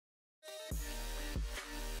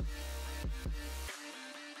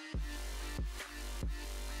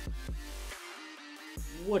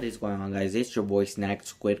What is going on, guys? It's your boy Snagged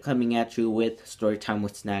Squid coming at you with Storytime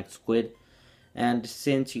with Snagged Squid. And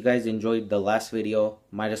since you guys enjoyed the last video,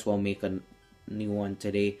 might as well make a new one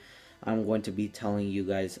today. I'm going to be telling you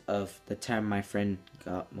guys of the time my friend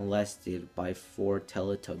got molested by 4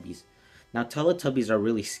 Teletubbies. Now, Teletubbies are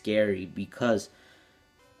really scary because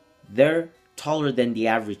they're taller than the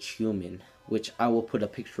average human, which I will put a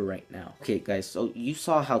picture right now. Okay, guys, so you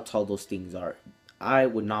saw how tall those things are. I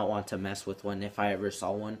would not want to mess with one if I ever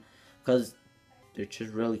saw one, because they're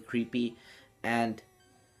just really creepy. And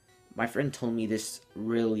my friend told me this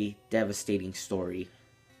really devastating story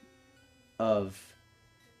of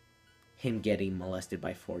him getting molested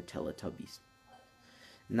by 4 Teletubbies.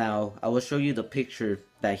 Now, I will show you the picture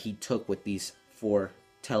that he took with these 4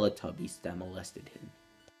 Teletubbies that molested him.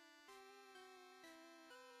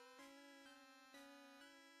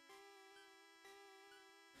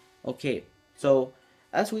 Okay, so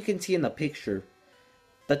as we can see in the picture,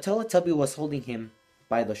 the Teletubby was holding him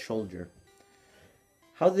by the shoulder.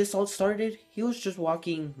 How this all started? He was just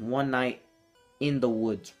walking one night in the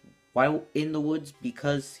woods. Why in the woods?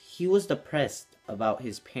 Because he was depressed about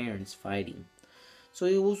his parents fighting. So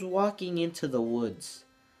he was walking into the woods,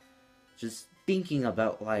 just thinking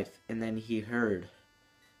about life, and then he heard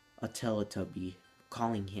a Teletubby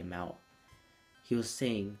calling him out. He was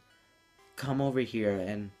saying, "Come over here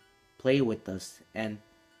and play with us." And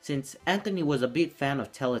since Anthony was a big fan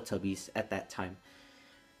of Teletubbies at that time,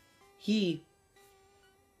 he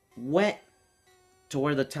went to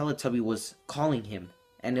where the Teletubby was calling him,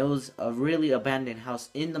 and it was a really abandoned house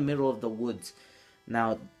in the middle of the woods.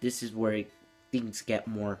 Now, this is where things get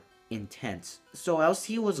more intense. So as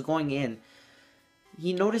he was going in,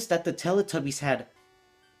 he noticed that the Teletubbies had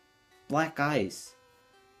black eyes.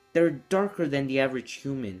 They're darker than the average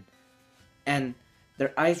human, and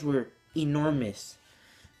their eyes were enormous.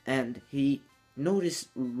 And he noticed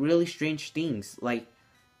really strange things, like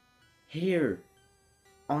hair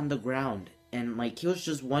on the ground. And like, he was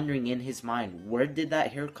just wondering in his mind, where did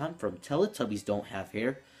that hair come from? Teletubbies don't have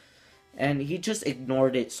hair. And he just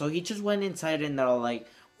ignored it. So he just went inside and they're all like,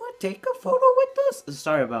 "What, take a photo with us?"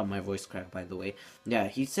 Sorry about my voice crack, by the way. Yeah,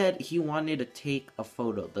 he said he wanted to take a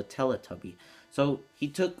photo, the Teletubby. So he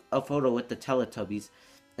took a photo with the Teletubbies,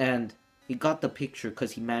 and he got the picture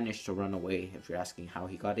because he managed to run away. If you're asking how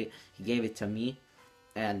he got it, he gave it to me.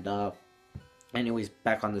 And anyways,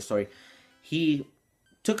 back on the story. He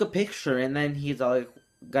took a picture and then he's like,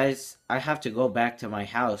 "Guys, I have to go back to my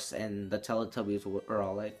house." And the Teletubbies were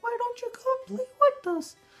all like, "Why don't you come play with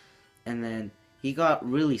us?" And then he got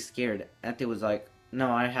really scared. Anthony was like,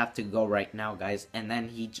 "No, I have to go right now, guys." And then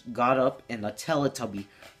he got up and the Teletubby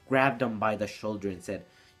grabbed him by the shoulder and said,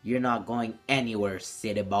 "You're not going anywhere,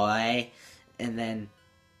 city boy." And then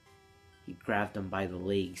he grabbed him by the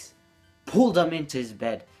legs, pulled him into his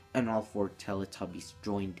bed, and all 4 Teletubbies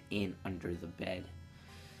joined in under the bed.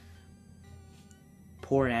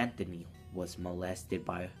 Poor Anthony was molested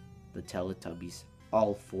by the Teletubbies,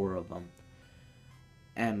 all 4 of them.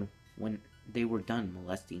 And when they were done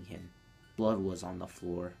molesting him, blood was on the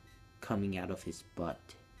floor coming out of his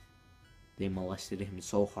butt. They molested him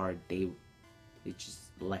so hard they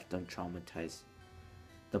just left him traumatized.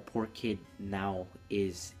 The poor kid now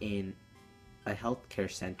is in a healthcare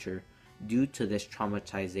center due to this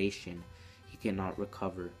traumatization. He cannot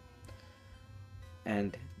recover.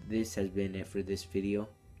 And this has been it for this video.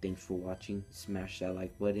 Thanks for watching. Smash that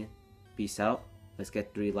like button. Peace out. Let's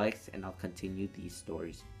get 3 likes and I'll continue these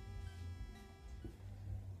stories.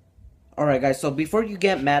 Alright, guys, so before you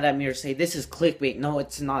get mad at me or say this is clickbait, no,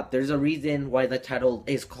 it's not. There's a reason why the title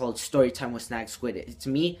is called Storytime with Snagged Squid. It's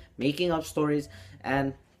me making up stories,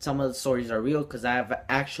 and some of the stories are real because I've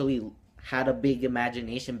actually had a big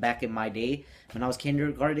imagination back in my day when I was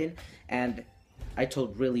kindergarten, and I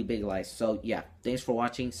told really big lies. So yeah, thanks for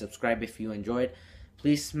watching. Subscribe if you enjoyed.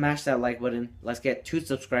 Please smash that like button. Let's get 2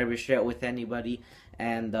 subscribers. Share it with anybody.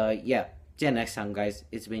 And yeah, see you next time, guys.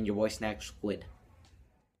 It's been your boy Snagged Squid.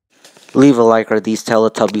 Leave a like or these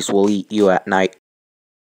Teletubbies will eat you at night.